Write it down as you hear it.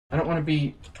I don't want to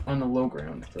be on the low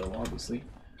ground, though, obviously.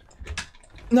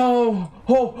 No!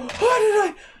 Oh!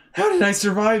 How did I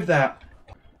survive that?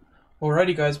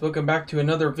 Alrighty guys, welcome back to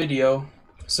another video.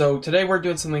 So today we're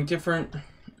doing something different.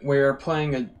 We're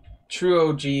playing a true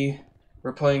OG.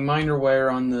 We're playing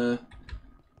MinerWare on the...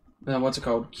 what's it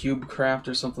called? CubeCraft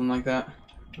or something like that.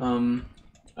 I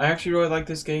actually really like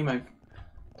this game. I've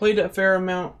played it a fair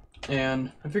amount,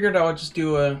 and I figured I would just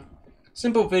do a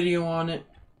simple video on it.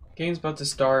 Game's about to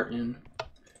start, and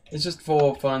it's just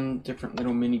full of fun, different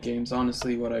little mini games.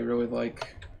 Honestly, what I really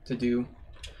like to do.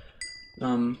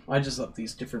 I just love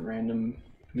these different random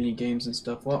mini games and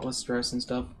stuff. A lot less stress and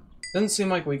stuff. Doesn't seem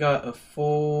like we got a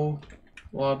full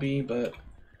lobby, but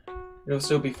it'll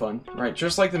still be fun. Right,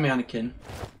 just like the mannequin.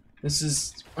 This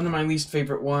is one of my least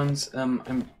favorite ones.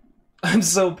 I'm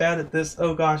so bad at this.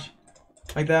 Oh gosh,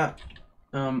 like that.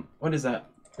 What is that?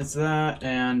 It's that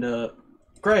and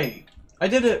gray. I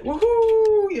did it!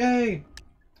 Woohoo! Yay!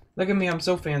 Look at me, I'm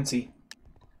so fancy.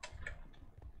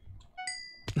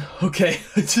 Okay,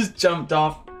 I just jumped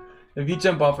off. If you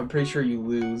jump off, I'm pretty sure you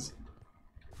lose.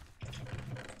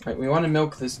 Alright, we want to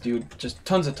milk this dude just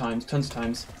tons of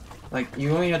times. Like, you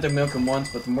only had to milk him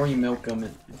once, but the more you milk him, the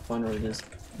funner it is.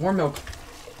 More milk.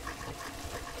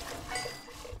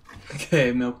 Okay,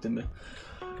 I milked him.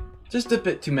 Just a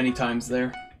bit too many times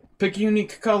there. Pick a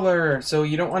unique color, so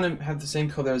you don't want to have the same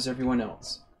color as everyone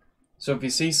else. So if you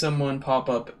see someone pop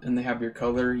up and they have your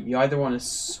color, you either want to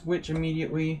switch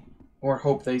immediately or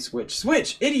hope they switch.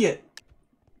 Switch, idiot!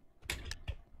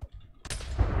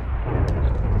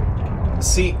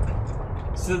 See,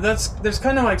 so there's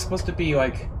kind of like supposed to be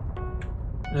like,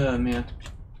 oh man.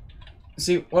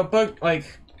 See, what bug,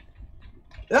 like,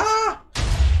 ah!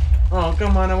 Oh,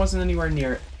 come on, I wasn't anywhere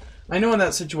near it. I know in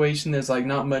that situation there's like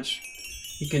not much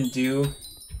you can do,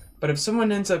 but if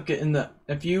someone ends up getting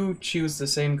if you choose the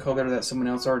same color that someone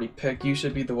else already picked, you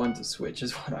should be the one to switch,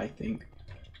 is what I think.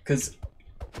 Because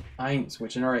I ain't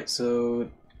switching. Alright, so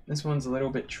this one's a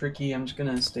little bit tricky. I'm just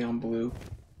gonna stay on blue.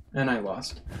 And I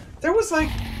lost. There was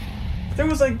like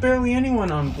barely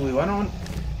anyone on blue.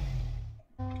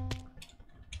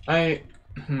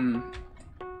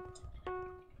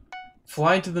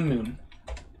 Fly to the moon.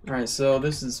 Alright, so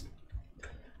this is...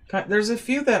 There's a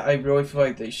few that I really feel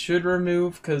like they should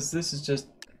remove, because this is just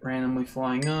randomly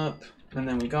flying up, and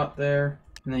then we got there,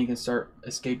 and then you can start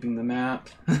escaping the map.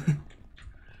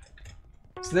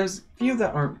 So there's a few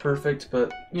that aren't perfect,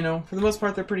 but, you know, for the most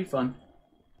part, they're pretty fun.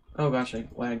 Oh gosh, I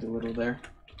lagged a little there.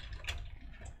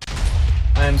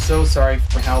 I am so sorry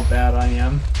for how bad I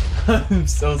am. I'm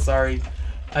so sorry.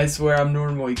 I swear I'm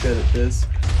normally good at this.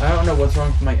 I don't know what's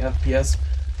wrong with my FPS.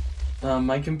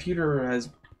 My computer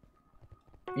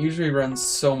usually runs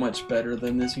so much better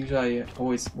than this. Usually I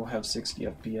always will have 60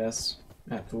 FPS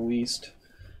at the least.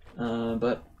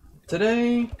 But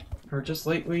today, or just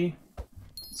lately,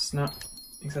 it's not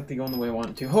exactly going the way I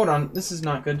want it to. Hold on, this is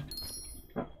not good.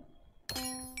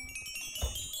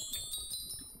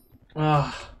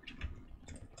 Ah,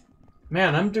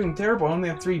 man, I'm doing terrible. I only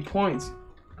have 3 points.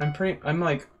 I'm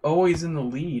like always in the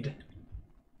lead.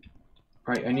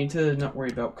 Alright, I need to not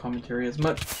worry about commentary as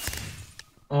much.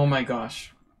 Oh my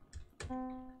gosh.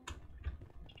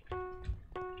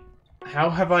 How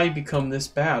have I become this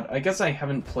bad? I guess I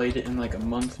haven't played it in like a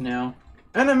month now.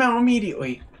 And I'm out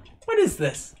immediately. What is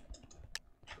this?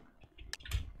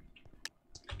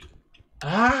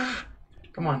 Ah!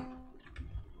 Come on.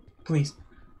 Please.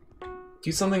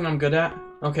 Do something I'm good at.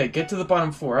 Okay, get to the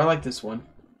bottom floor. I like this one.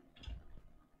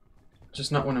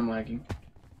 Just not when I'm lagging.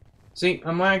 See,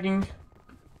 I'm lagging,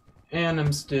 and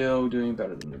I'm still doing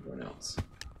better than everyone else.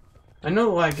 I know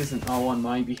the lag isn't all on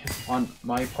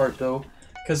my part though,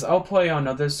 because I'll play on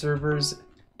other servers,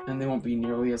 and they won't be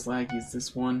nearly as laggy as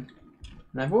this one.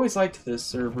 And I've always liked this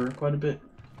server quite a bit.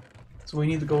 So we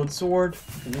need the gold sword,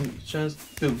 and then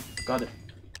just boom, got it.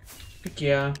 Heck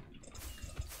yeah.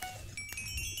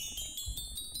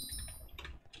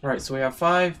 Alright, so we have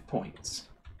 5 points.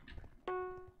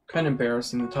 Kind of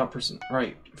embarrassing, the top person.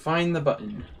 Alright, find the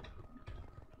button.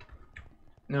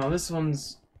 Now this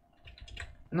one's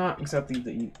not exactly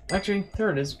the... Actually, there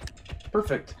it is.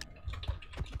 Perfect.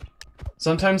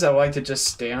 Sometimes I like to just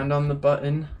stand on the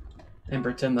button and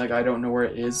pretend like I don't know where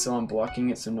it is, so I'm blocking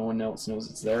it so no one else knows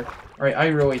it's there. Alright, I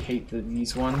really hate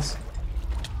these ones.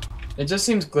 It just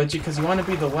seems glitchy because you want to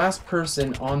be the last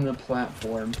person on the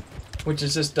platform. Which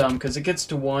is just dumb, because it gets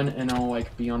to 1 and I'll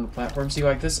like be on the platform. See,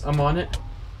 like this, I'm on it,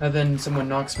 and then someone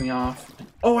knocks me off.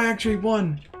 Oh, I actually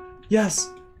won!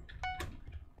 Yes!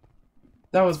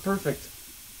 That was perfect.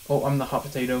 Oh, I'm the hot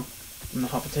potato. I'm the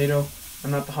hot potato.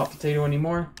 I'm not the hot potato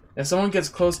anymore. If someone gets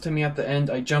close to me at the end,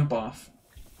 I jump off.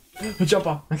 Jump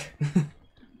off.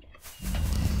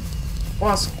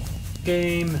 Boss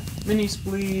game. Mini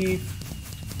spleef.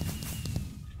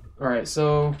 Alright,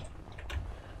 so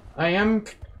I am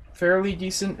fairly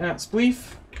decent at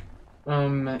spleef.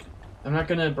 I'm not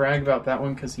gonna brag about that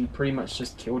one because he pretty much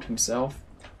just killed himself.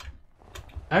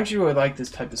 I actually really like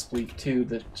this type of spleef too,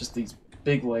 just these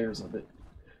big layers of it.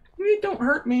 Don't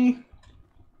hurt me!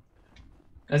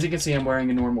 As you can see, I'm wearing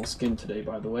a normal skin today,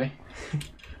 by the way.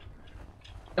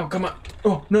 Oh, come on!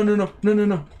 Oh, no, no, no, no, no,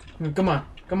 no! Come on,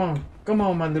 come on, come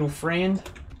on, my little friend!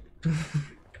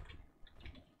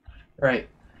 Right.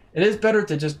 It is better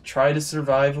to just try to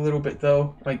survive a little bit,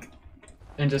 though, like,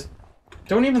 and just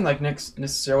don't even like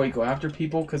necessarily go after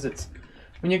people, because it's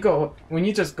when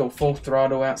you just go full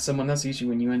throttle at someone, that's usually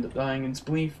when you end up dying in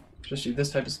spleef. Especially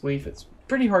this type of spleef, it's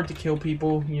pretty hard to kill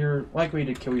people. You're likely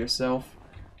to kill yourself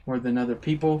more than other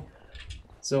people.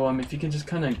 So if you can just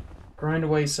kind of grind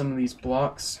away some of these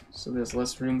blocks, so there's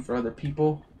less room for other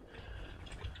people.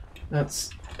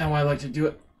 That's how I like to do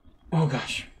it. Oh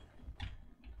gosh.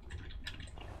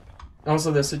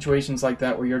 Also, there's situations like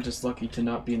that where you're just lucky to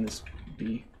not be in this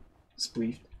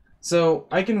spleefed. So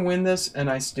I can win this, and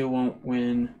I still won't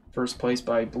win first place,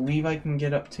 but I believe I can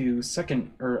get up to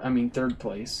third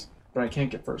place, but I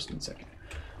can't get first and second.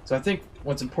 So I think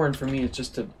what's important for me is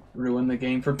just to ruin the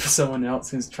game for someone else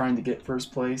who's trying to get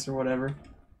first place or whatever.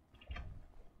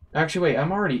 Actually, wait,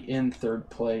 I'm already in third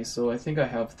place, so I think I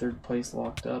have third place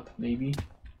locked up, maybe.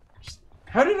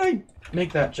 How did I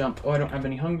make that jump? Oh, I don't have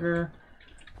any hunger.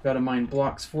 Gotta mine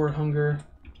blocks for hunger.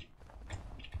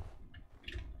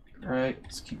 Alright,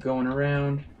 let's keep going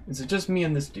around. Is it just me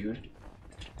and this dude?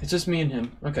 It's just me and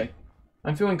him. Okay.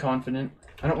 I'm feeling confident.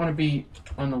 I don't want to be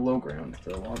on the low ground,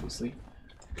 though, obviously.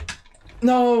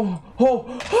 No!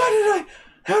 Oh!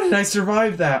 How did I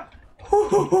survive that?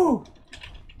 Oh,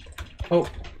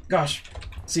 gosh.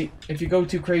 See, if you go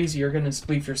too crazy, you're gonna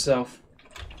spleef yourself.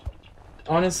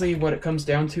 Honestly, what it comes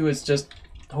down to is just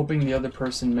hoping the other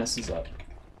person messes up.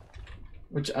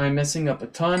 Which I'm messing up a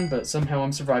ton, but somehow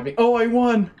I'm surviving. Oh, I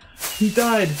won! He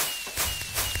died!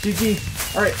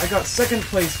 GG. Alright, I got second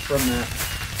place from that.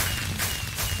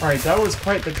 Alright, that was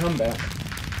quite the comeback.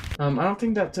 I don't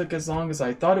think that took as long as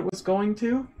I thought it was going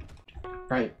to.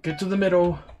 Alright, get to the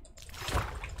middle.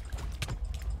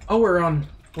 Oh, we're on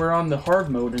the hard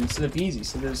mode instead of easy,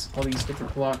 so there's all these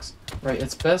different blocks. Right,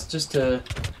 it's best just to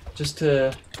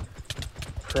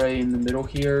pray in the middle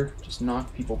here, just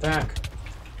knock people back.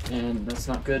 And that's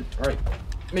not good. Alright,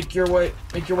 make your way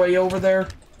over there.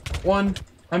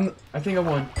 I think I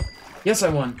won. Yes, I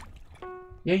won.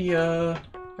 Yeah.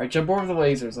 Alright, jump over the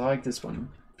lasers. I like this one. I'm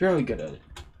fairly good at it.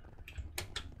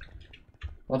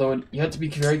 Although you have to be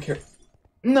very careful.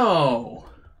 No!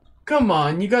 Come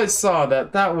on, you guys saw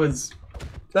that. That was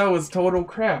total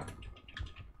crap.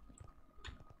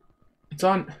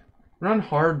 We're on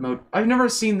hard mode. I've never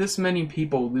seen this many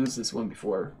people lose this one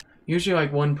before. Usually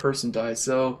like one person dies,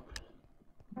 so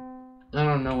I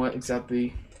don't know what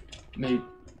exactly made.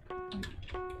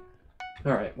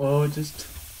 Alright, well, just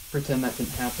pretend that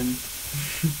didn't happen.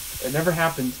 It never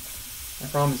happened. I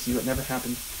promise you, it never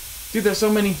happened. Dude, there's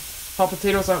so many hot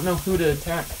potatoes, I don't know who to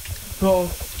attack. Oh,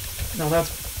 no,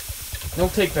 that's no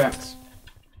takebacks.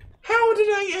 How did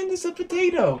I end as a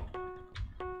potato?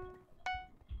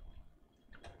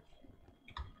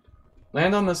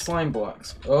 Land on the slime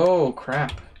blocks. Oh,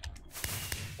 crap.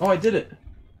 Oh, I did it!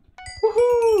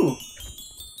 Woohoo!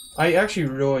 I actually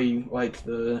really like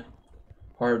the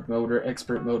hard mode or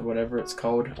expert mode, whatever it's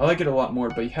called. I like it a lot more,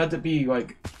 but you had to be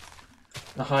like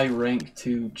a high rank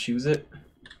to choose it.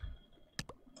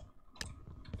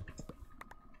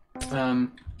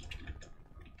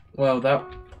 Well,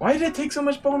 why did it take so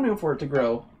much bone meal for it to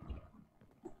grow?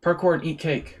 Parkour and eat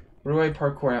cake. Where do I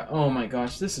parkour at? Oh my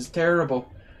gosh, this is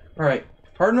terrible. Alright,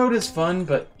 hard mode is fun,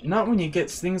 but not when you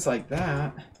get things like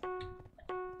that.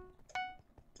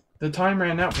 The time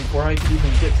ran out before I could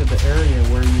even get to the area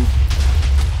where you...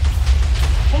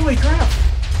 Holy crap!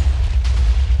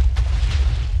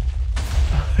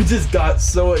 I just got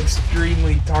so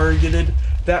extremely targeted.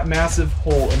 That massive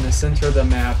hole in the center of the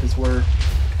map is where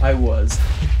I was.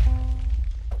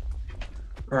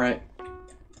 Alright.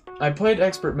 I played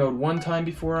expert mode one time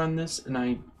before on this, and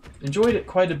I enjoyed it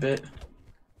quite a bit.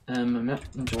 I'm not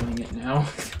enjoying it now.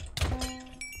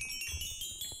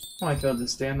 Oh, I failed to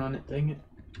stand on it, dang it.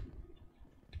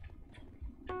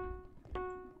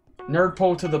 Nerd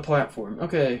pole to the platform.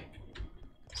 Okay.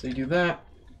 So you do that.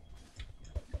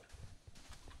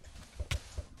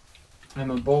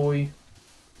 I'm a bully.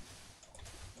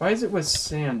 Why is it with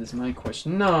sand is my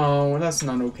question. No, that's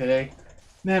not okay.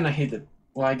 Man, I hate it.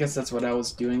 Well, I guess that's what I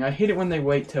was doing. I hate it when they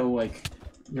wait till, like,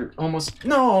 You're almost...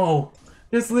 No!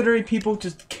 There's literally people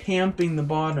just camping the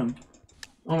bottom.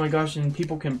 Oh my gosh, and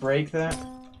people can break that?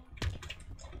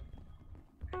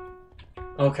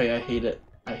 Okay, I hate it.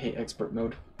 I hate expert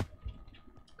mode.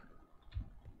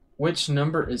 Which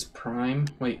number is prime?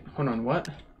 Wait, hold on, what?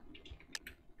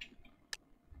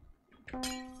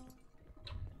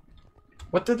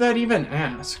 What did that even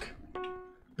ask?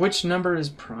 Which number is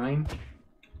prime?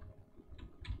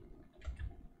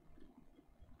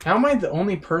 How am I the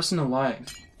only person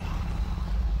alive?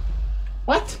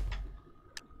 What?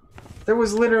 There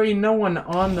was literally no one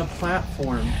on the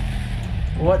platform.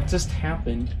 What just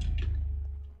happened?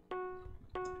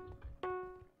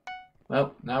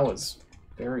 Well, that was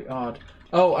very odd.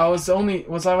 Oh,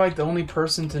 was I like the only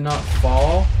person to not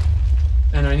fall?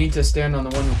 And I need to stand on the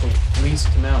one with the least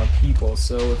amount of people,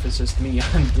 so if it's just me,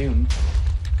 I'm doomed.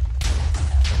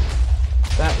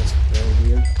 That was very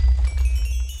weird.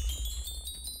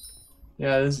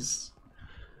 Yeah, this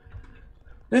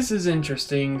is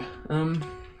interesting. Not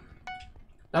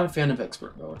a fan of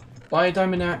expert mode. Buy a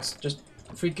diamond axe, just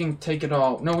freaking take it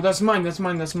all. No, that's mine, that's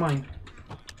mine, that's mine.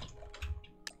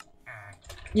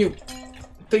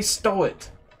 They stole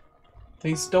it.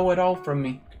 They stole it all from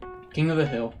me. King of the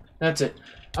hill. That's it.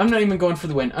 I'm not even going for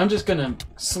the win. I'm just gonna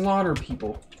slaughter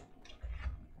people.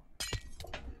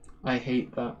 I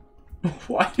hate that.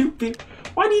 Why do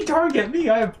you target me?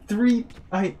 I have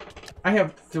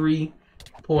 3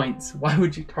 points. Why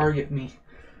would you target me?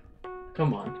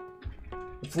 Come on.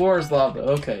 The floor is lava.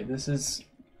 Okay, this is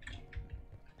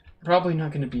probably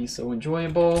not going to be so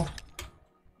enjoyable.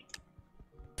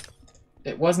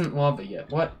 It wasn't lava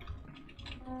yet. What?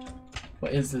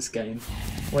 What is this game?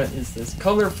 What is this?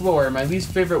 Color floor, my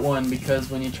least favorite one,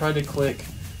 because when you try to click,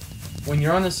 when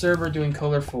you're on the server doing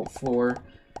colorful floor,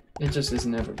 it just is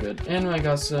never good. And I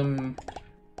got some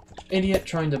idiot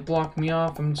trying to block me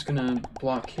off. I'm just gonna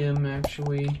block him,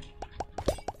 actually.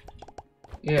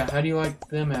 Yeah, how do you like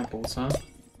them apples, huh?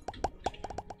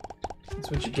 That's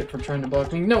what you get for trying to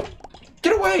block me. No!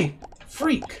 Get away!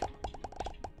 Freak!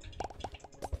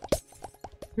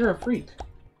 You're a freak.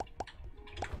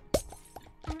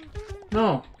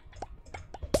 No.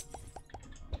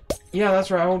 Yeah,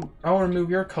 that's right. I'll remove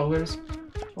your colors.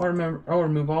 I'll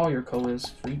remove all your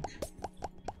colors, freak.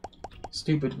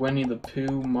 Stupid Winnie the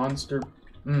Pooh monster.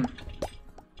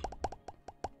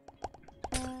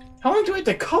 How long do I have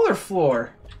to color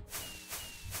floor?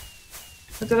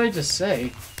 What did I just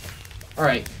say?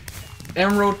 Alright.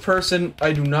 Emerald person,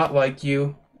 I do not like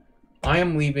you. I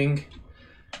am leaving.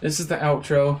 This is the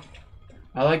outro.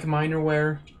 I like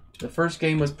MinerWare. The first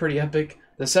game was pretty epic.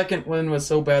 The second one was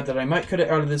so bad that I might cut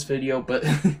it out of this video, but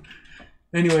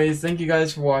anyways, thank you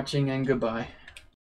guys for watching and goodbye.